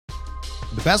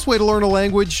The best way to learn a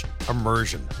language?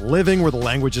 Immersion. Living where the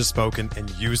language is spoken and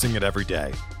using it every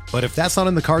day. But if that's not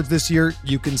in the cards this year,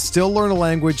 you can still learn a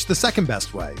language the second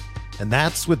best way, and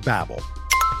that's with Babbel.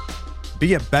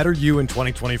 Be a better you in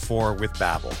 2024 with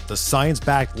Babbel, the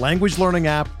science-backed language learning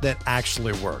app that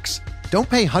actually works. Don't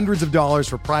pay hundreds of dollars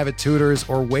for private tutors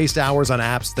or waste hours on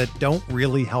apps that don't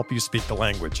really help you speak the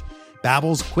language.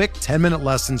 Babbel's quick 10-minute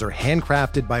lessons are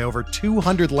handcrafted by over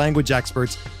 200 language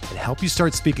experts and help you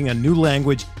start speaking a new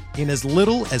language in as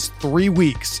little as 3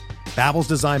 weeks. Babbel's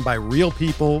designed by real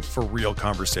people for real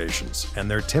conversations,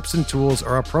 and their tips and tools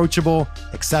are approachable,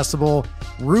 accessible,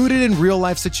 rooted in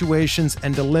real-life situations,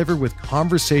 and delivered with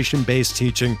conversation-based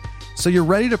teaching, so you're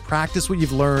ready to practice what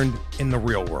you've learned in the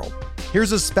real world.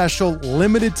 Here's a special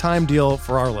limited-time deal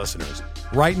for our listeners.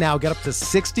 Right now, get up to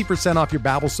 60% off your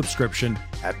Babbel subscription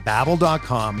at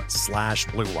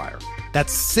babbel.com/Blue Wire.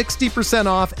 That's 60%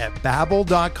 off at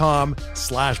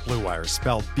babbel.com/Blue Wire,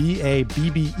 spelled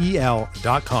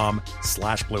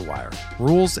BABBEL.com/Blue Wire.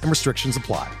 Rules and restrictions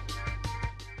apply.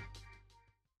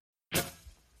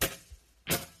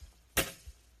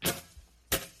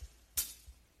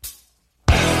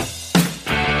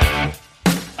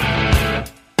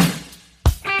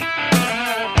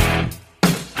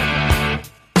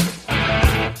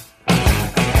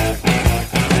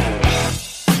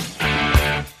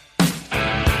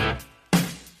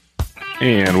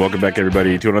 And welcome back,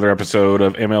 everybody, to another episode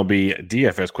of MLB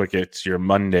DFS Quick. It's your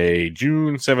Monday,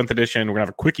 June 7th edition. We're going to have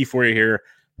a quickie for you here.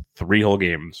 3 whole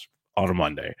games on a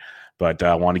Monday. But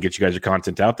I want to get you guys your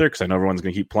content out there because I know everyone's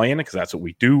going to keep playing it because that's what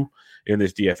we do in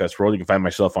this DFS world. You can find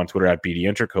myself on Twitter at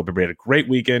BDintric. Hope everybody had a great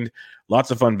weekend. Lots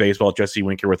of fun baseball. Jesse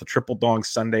Winker with a triple dong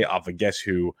Sunday off of Guess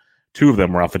Who. 2 of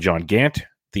them were off of John Gant.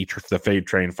 The fade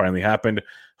train finally happened.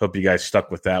 Hope you guys stuck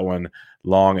with that one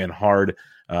long and hard.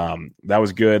 That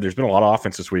was good. There's been a lot of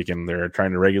offense this weekend. They're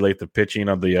trying to regulate the pitching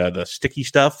of the sticky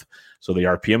stuff. So the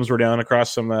RPMs were down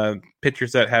across some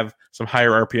pitchers that have some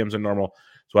higher RPMs than normal.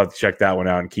 So we'll have to check that one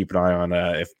out and keep an eye on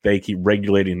if they keep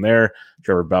regulating there.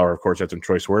 Trevor Bauer, of course, had some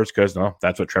choice words because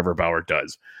that's what Trevor Bauer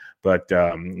does. But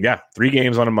 3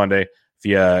 games on a Monday.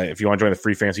 If you want to join the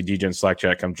free Fantasy DGen Slack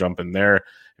chat, come jump in there.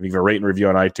 If you give a rate and review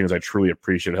on iTunes, I truly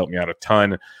appreciate it. Help me out a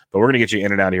ton. But we're going to get you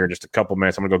in and out of here in just a couple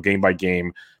minutes. I'm going to go game by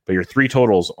game. But your 3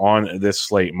 totals on this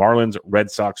slate: Marlins,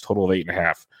 Red Sox, total of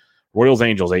 8.5. Royals,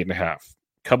 Angels, 8.5.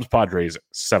 Cubs, Padres,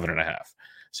 7.5.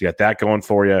 So you got that going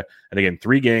for you. And again,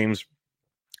 3 games.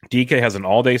 DK has an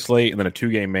all-day slate and then a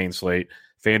 2-game main slate.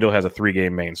 FanDuel has a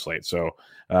 3-game main slate. So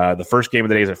the first game of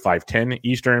the day is at 5:10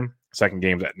 Eastern. Second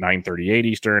game is at 9:38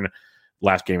 Eastern.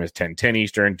 Last game is 10:10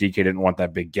 Eastern. DK didn't want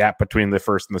that big gap between the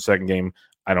first and the second game.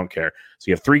 I don't care. So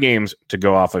you have 3 games to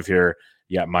go off of here.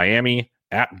 You got Miami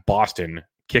at Boston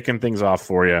kicking things off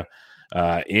for you.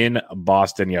 In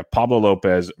Boston, you have Pablo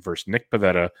Lopez versus Nick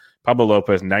Pivetta. Pablo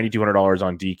Lopez, $9,200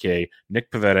 on DK.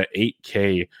 Nick Pivetta,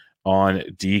 $8K on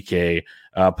DK.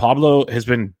 Pablo has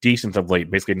been decent of late,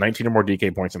 basically 19 or more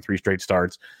DK points in 3 straight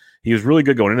starts. He was really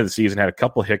good going into the season, had a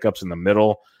couple hiccups in the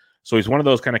middle. So he's one of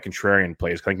those kind of contrarian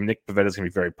plays. I think Nick Pivetta is going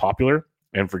to be very popular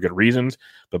and for good reasons.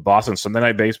 But Boston Sunday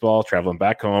Night Baseball, traveling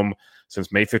back home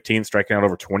since May 15th, striking out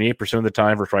over 28% of the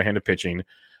time versus right-handed pitching.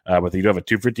 But they do have a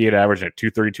 258 average and a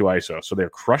 232 ISO. So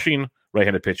they're crushing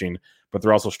right-handed pitching, but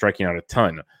they're also striking out a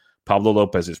ton. Pablo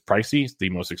Lopez is pricey. He's the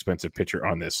most expensive pitcher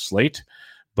on this slate.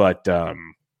 But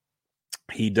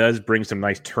he does bring some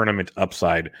nice tournament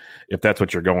upside if that's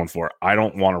what you're going for. I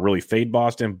don't want to really fade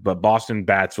Boston, but Boston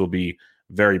bats will be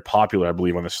very popular, I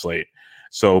believe, on the slate.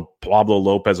 So Pablo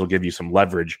Lopez will give you some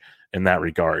leverage in that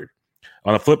regard.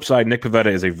 On the flip side, Nick Pivetta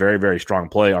is a very, very strong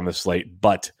play on this slate,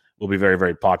 but will be very,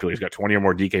 very popular. He's got 20 or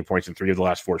more DK points in 3 of the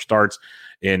last 4 starts,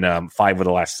 in 5 of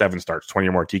the last 7 starts, 20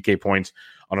 or more DK points.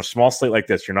 On a small slate like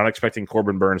this, you're not expecting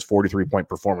Corbin Burns 43-point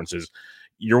performances.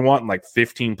 You're wanting like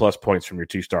 15-plus points from your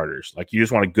 2 starters. Like, you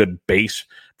just want a good base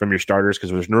from your starters because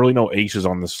there's really no aces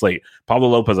on the slate. Pablo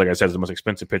Lopez, like I said, is the most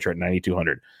expensive pitcher at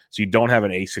 $9,200. So you don't have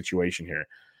an ace situation here.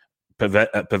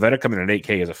 Pivetta coming in at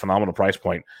 $8K is a phenomenal price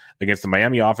point against the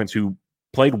Miami offense, who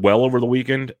played well over the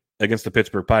weekend against the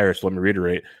Pittsburgh Pirates. Let me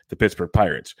reiterate, the Pittsburgh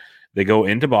Pirates. They go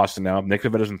into Boston now. Nick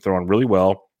Pivetta's been throwing really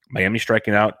well. Miami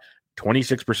striking out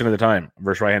 26% of the time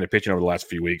versus right-handed pitching over the last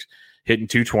few weeks, hitting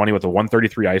 220 with a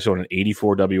 133 ISO and an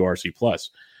 84 WRC plus.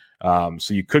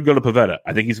 So you could go to Pivetta.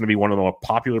 I think he's going to be one of the more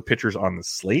popular pitchers on the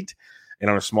slate.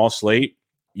 And on a small slate,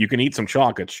 you can eat some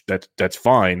chalk. That's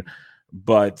fine,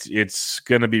 but it's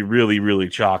going to be really, really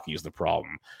chalky is the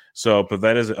problem. So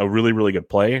Pivetta is a really, really good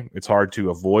play. It's hard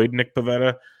to avoid Nick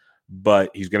Pivetta, but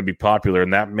he's going to be popular.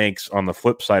 And that makes, on the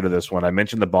flip side of this one, I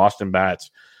mentioned the Boston bats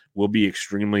will be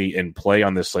extremely in play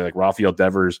on this slate. Like Rafael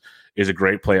Devers is a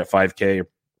great play at 5K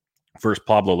versus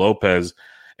Pablo Lopez.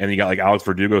 And you got like Alex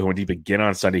Verdugo, who went deep again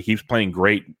on Sunday. He's playing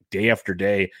great day after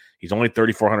day. He's only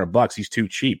 $3,400. He's too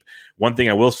cheap. One thing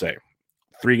I will say,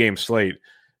 3-game slate,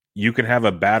 you can have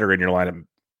a batter in your lineup.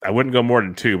 I wouldn't go more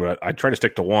than 2, but I'd try to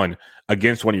stick to 1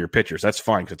 against one of your pitchers. That's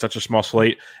fine because it's such a small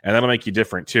slate, and that'll make you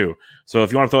different too. So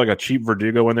if you want to throw like a cheap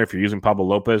Verdugo in there, if you're using Pablo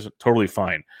Lopez, totally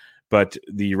fine. But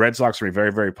the Red Sox are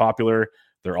very, very popular.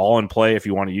 They're all in play if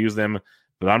you want to use them.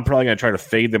 But I'm probably going to try to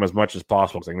fade them as much as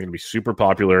possible because I'm going to be super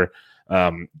popular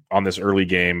on this early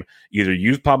game. Either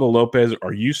use Pablo Lopez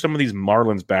or use some of these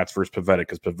Marlins bats versus Pivetta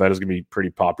because Pivetta is going to be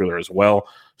pretty popular as well.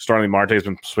 Starling Marte has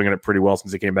been swinging it pretty well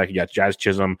since he came back. You got Jazz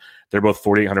Chisholm. They're both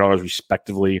 $4,800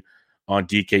 respectively on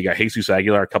DK. You got Jesus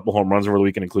Aguilar, a couple home runs over the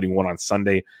weekend, including one on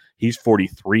Sunday. He's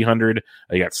 $4,300.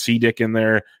 You got C-Dick in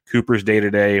there. Cooper's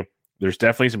day-to-day. There's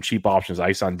definitely some cheap options.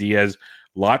 Isan Diaz.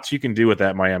 Lots you can do with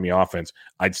that Miami offense.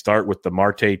 I'd start with the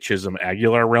Marte, Chisholm,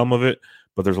 Aguilar realm of it,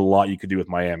 but there's a lot you could do with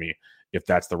Miami if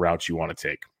that's the route you want to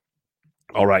take.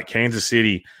 All right, Kansas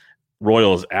City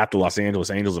Royals at the Los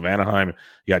Angeles Angels of Anaheim.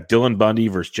 You got Dylan Bundy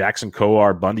versus Jackson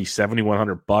Kowar. Bundy,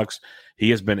 $7,100. He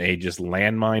has been a just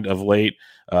landmine of late.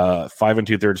 5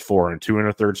 2/3, 4, and 2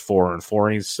 1/3, 4, and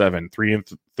 4 7, 3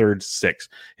 1/3, 6.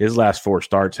 His last 4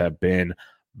 starts have been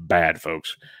bad,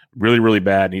 folks. Really, really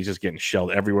bad, and he's just getting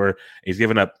shelled everywhere. He's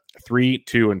given up 3,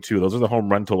 2, and 2. Those are the home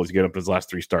run totals he's given up in his last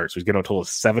 3 starts. So he's given up a total of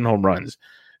 7 home runs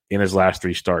in his last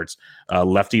 3 starts.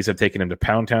 Lefties have taken him to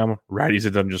Pound Town. Righties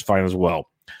have done just fine as well.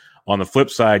 On the flip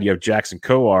side, you have Jackson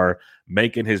Kowar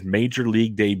making his major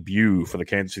league debut for the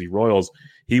Kansas City Royals.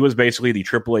 He was basically the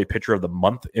AAA pitcher of the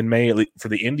month in May for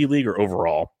the Indy League or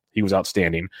overall. He was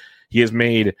outstanding. He has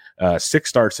made 6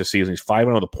 starts this season. He's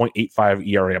 5-0 with a .85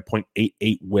 ERA, a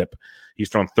 .88 WHIP. He's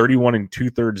thrown 31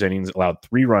 2/3 innings, allowed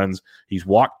 3 runs. He's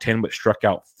walked 10, but struck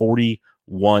out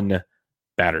 41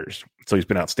 batters. So he's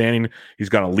been outstanding. He's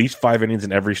got at least 5 innings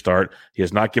in every start. He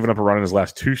has not given up a run in his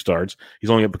last 2 starts. He's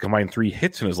only able to combine 3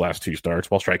 hits in his last 2 starts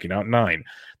while striking out 9.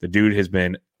 The dude has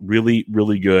been really,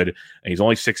 really good, and he's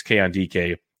only $6K on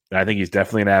DK. And I think he's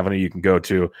definitely an avenue you can go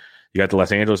to. You got the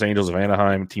Los Angeles Angels of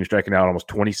Anaheim, team striking out almost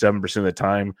 27% of the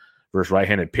time versus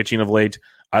right-handed pitching of late.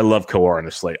 I love Kowar in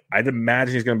the slate. I'd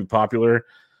imagine he's going to be popular,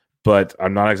 but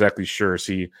I'm not exactly sure.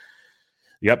 See,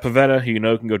 you got Pivetta, who you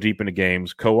know can go deep into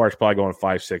games. Kowar's probably going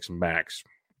 5-6 max.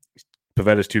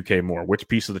 Pavetta's 2K more. Which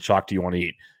piece of the chalk do you want to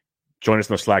eat? Join us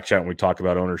in the Slack chat when we talk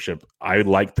about ownership. I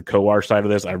like the Kowar side of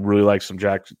this. I really like some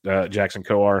Jackson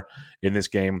Kowar in this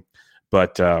game,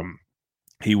 but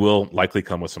he will likely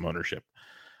come with some ownership.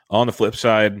 On the flip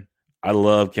side, I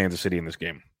love Kansas City in this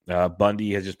game.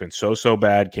 Bundy has just been so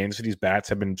bad. Kansas City's bats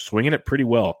have been swinging it pretty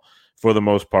well for the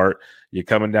most part. You're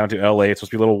coming down to LA. It's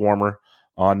supposed to be a little warmer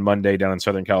on Monday down in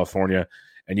Southern California,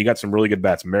 and you got some really good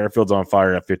bats. Merrifield's on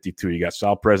fire at 52. You got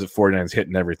Sal Perez at 49,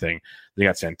 hitting everything. Then you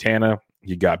got Santana.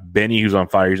 You got Benny, who's on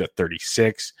fire. He's at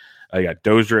 36. You got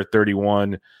Dozier at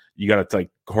 31. You got like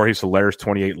Jorge Soler's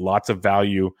 28. Lots of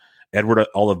value. Edward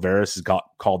Olivares has got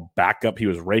called back up. He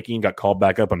was raking, got called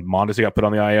back up, and Mondesi got put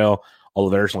on the IL.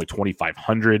 Olivares only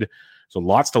 2,500. So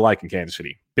lots to like in Kansas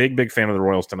City. Big fan of the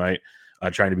Royals tonight,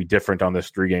 trying to be different on this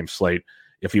 3-game slate.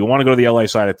 If you want to go to the LA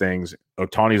side of things,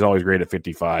 Ohtani's always great at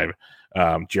 55.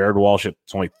 Jared Walsh at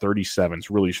only 37.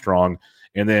 It's really strong.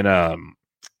 And then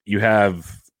you have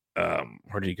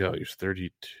where did he go? He was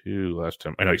 32 last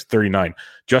time. I know he's 39.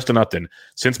 Justin Upton.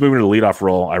 Since moving to the leadoff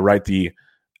role, I write the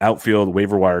outfield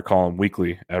waiver wire column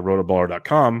weekly at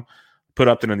rotoballer.com. Put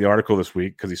Upton in the article this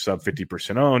week because he's sub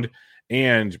 50% owned,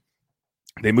 and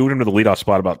they moved him to the leadoff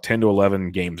spot about 10 to 11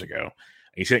 games ago.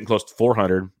 He's hitting close to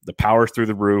 400. The power's through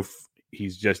the roof.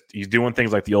 He's doing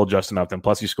things like the old Justin Upton,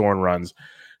 plus he's scoring runs.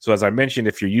 So as I mentioned,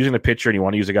 if you're using a pitcher and you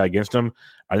want to use a guy against him,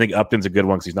 I think Upton's a good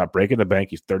one because he's not breaking the bank.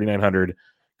 He's 3,900.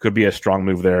 Could be a strong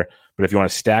move there. But if you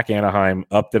want to stack Anaheim,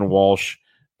 Upton, Walsh,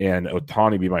 and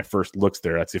Ohtani be my first looks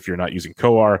there. That's if you're not using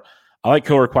Kowar. I like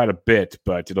Kowar quite a bit,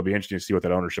 but it'll be interesting to see what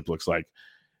that ownership looks like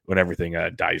when everything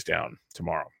dies down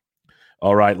tomorrow.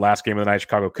 All right, last game of the night,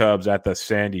 Chicago Cubs at the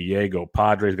San Diego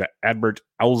Padres. We've got Adbert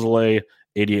Alzolay,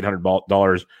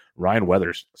 $8,800. Ryan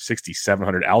Weathers,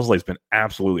 $6,700. Alzolay been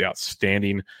absolutely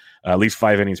outstanding. At least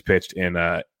 5 innings pitched in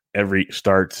every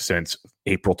start since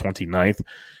April 29th.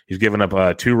 He's given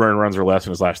up 2 runs or less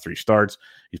in his last 3 starts.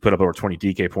 He's put up over 20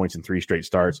 DK points in 3 straight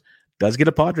starts. Does get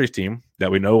a Padres team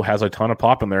that we know has a ton of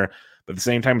pop in there, but at the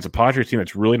same time, it's a Padres team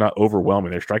that's really not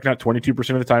overwhelming. They're striking out 22%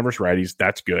 of the time versus righties.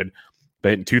 That's good.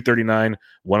 They're hitting 239,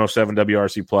 107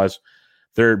 WRC plus.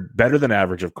 They're better than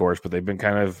average, of course, but they've been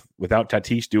kind of, without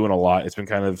Tatis doing a lot, it's been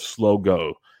kind of slow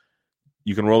go.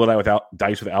 You can roll it out without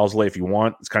dice with Alzolay if you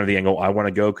want. It's kind of the angle I want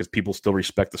to go because people still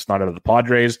respect the snot out of the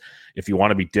Padres. If you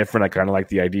want to be different, I kind of like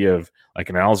the idea of like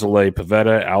an Alzolay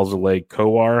Pivetta, Alzolay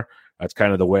Kowar. That's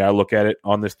kind of the way I look at it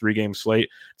on this 3-game slate.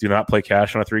 Do not play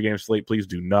cash on a 3-game slate. Please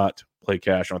do not play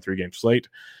cash on a 3-game slate.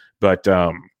 But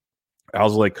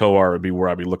Alzolay Kowar would be where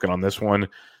I'd be looking on this one.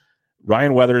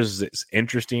 Ryan Weathers is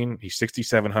interesting. He's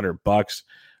 $6,700.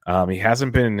 He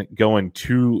hasn't been going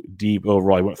too deep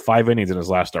overall. He went 5 innings in his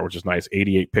last start, which is nice,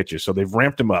 88 pitches. So they've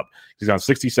ramped him up. He's on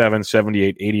 67,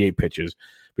 78, 88 pitches.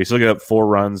 But he's still got up 4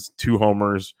 runs, 2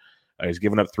 homers. He's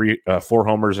given up 4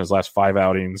 homers in his last 5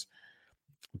 outings.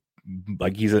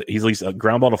 Like he's at least a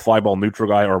ground ball to fly ball neutral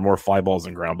guy, or more fly balls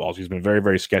than ground balls. He's been very,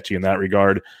 very sketchy in that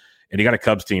regard. And you got a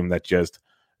Cubs team that just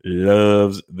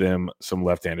loves them some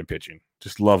left-handed pitching.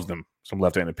 Just loves them some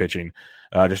left-handed pitching.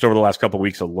 Just over the last couple of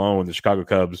weeks alone, the Chicago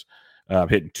Cubs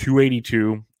hitting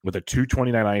 282 with a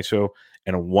 229 ISO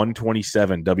and a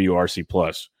 127 WRC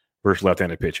plus versus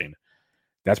left-handed pitching.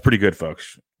 That's pretty good,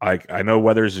 folks. I know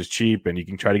Weathers is cheap and you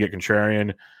can try to get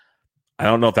contrarian. I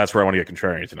don't know if that's where I want to get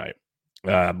contrarian tonight.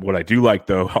 What I do like,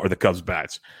 though, are the Cubs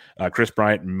bats. Chris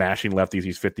Bryant mashing lefties.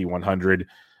 He's 5,100.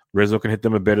 Rizzo can hit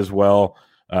them a bit as well,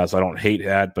 so I don't hate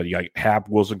that. But you got Hap,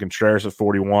 Wilson Contreras at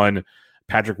 41.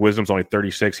 Patrick Wisdom's only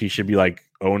 36. He should be like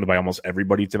owned by almost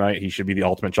everybody tonight. He should be the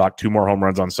ultimate chalk. 2 more home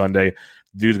runs on Sunday.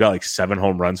 Dude's got like 7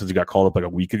 home runs since he got called up like a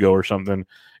week ago or something.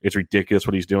 It's ridiculous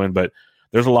what he's doing, but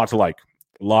there's a lot to like.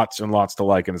 Lots and lots to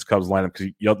like in this Cubs lineup because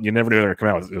you never know they're going to come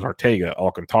out. There's Ortega,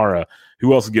 Alcantara.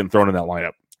 Who else is getting thrown in that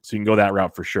lineup? So you can go that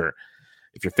route for sure.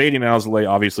 If you're fading Alzolay,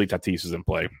 obviously Tatis is in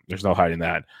play. There's no hiding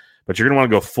that. But you're going to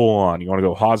want to go full on. You want to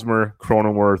go Hosmer,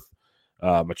 Cronenworth,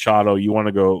 Machado. You want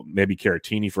to go maybe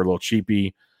Caratini for a little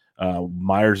cheapie.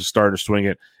 Myers is starting to swing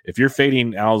it. If you're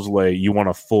fading Alzolay, you want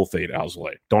to full fade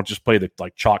Alzolay. Don't just play the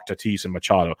like chalk Tatis and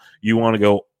Machado. You want to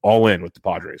go all in with the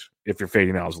Padres if you're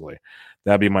fading Alzolay.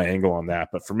 That'd be my angle on that.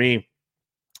 But for me,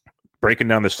 breaking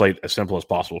down the slate as simple as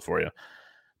possible for you.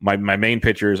 My main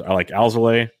pitchers, I like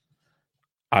Alzolay.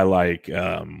 I like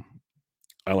Kowar.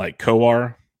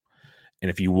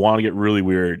 And if you want to get really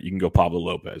weird, you can go Pablo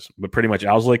Lopez. But pretty much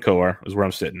Alzolay Kowar is where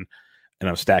I'm sitting. And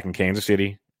I'm stacking Kansas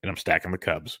City and I'm stacking the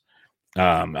Cubs.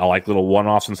 I like little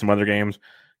one-offs in some other games.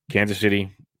 Kansas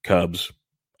City, Cubs,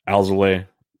 Alzolay,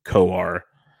 Kowar.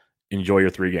 Enjoy your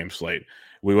 3-game slate.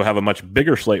 We will have a much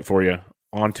bigger slate for you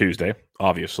on Tuesday,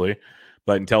 obviously.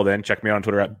 But until then, check me out on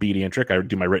Twitter at BDintric. I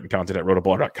do my written content at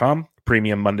rotoballer.com.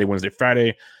 Premium Monday, Wednesday,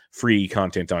 Friday. Free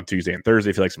content on Tuesday and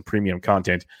Thursday. If you like some premium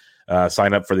content,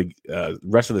 sign up for the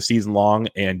rest of the season long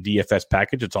and DFS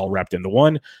package. It's all wrapped into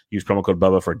one. Use promo code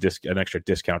BUBBA for an extra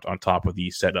discount on top of the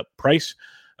setup price.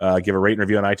 Give a rate and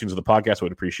review on iTunes of the podcast. I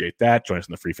would appreciate that. Join us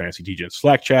in the free Fantasy DGen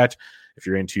Slack chat. If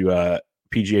you're into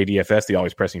PGA DFS, the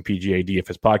Always Pressing PGA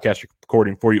DFS podcast,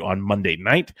 recording for you on Monday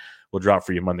night. We'll drop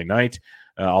for you Monday night.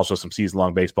 Also, some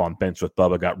season-long baseball and bench with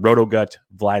Bubba. Got RotoGut,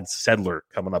 Vlad Sedler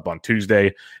coming up on Tuesday,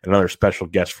 and another special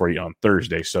guest for you on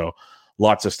Thursday. So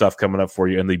lots of stuff coming up for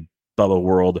you in the Bubba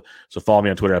world. So follow me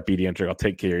on Twitter at BDintric. I'll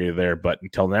take care of you there. But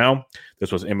until now,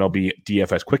 this was MLB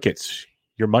DFS Quick Hits,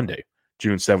 your Monday,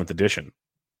 June 7th edition.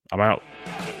 I'm out.